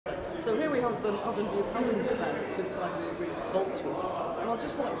So here we have Adam Buchanan's parents who kindly agreed to talk to us. And I'd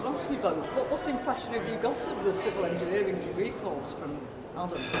just like to ask you both, what impression have you got of the civil engineering degree course from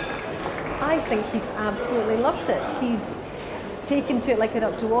Adam? I think he's absolutely loved it. He's taken to it like a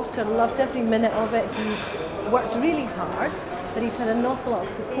duck to water, loved every minute of it. He's worked really hard, but he's had an awful lot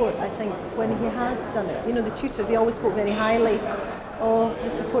of support, I think, when he has done it. You know, the tutors, he always spoke very highly of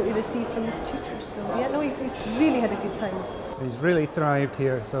the support he received from his tutors. So yeah, no, he's really had a good time. He's really thrived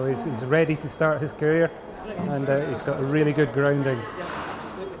here, so he's ready to start his career, and he's got a really good grounding. Yes,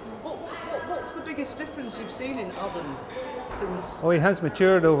 absolutely. What's the biggest difference you've seen in Adam since? Oh, he has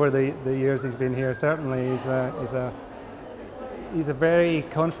matured over the years he's been here. Certainly, he's a very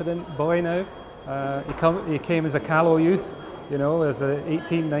confident boy now. He came as a callow youth, you know, as an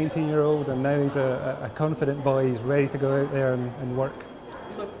 18, 19-year-old, and now he's a confident boy. He's ready to go out there and work.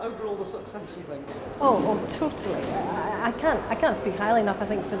 So overall, the success, you think? Oh, totally. I can't speak highly enough, I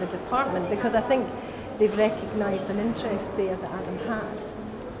think, for the department, because I think they've recognised an interest there that Adam had,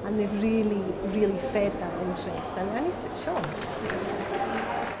 and they've really fed that interest, and he's just shown.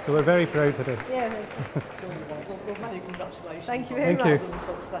 So we're very proud today. Yeah. Well, many congratulations. Thank you very much. On the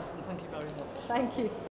success, and thank you very much. Thank you.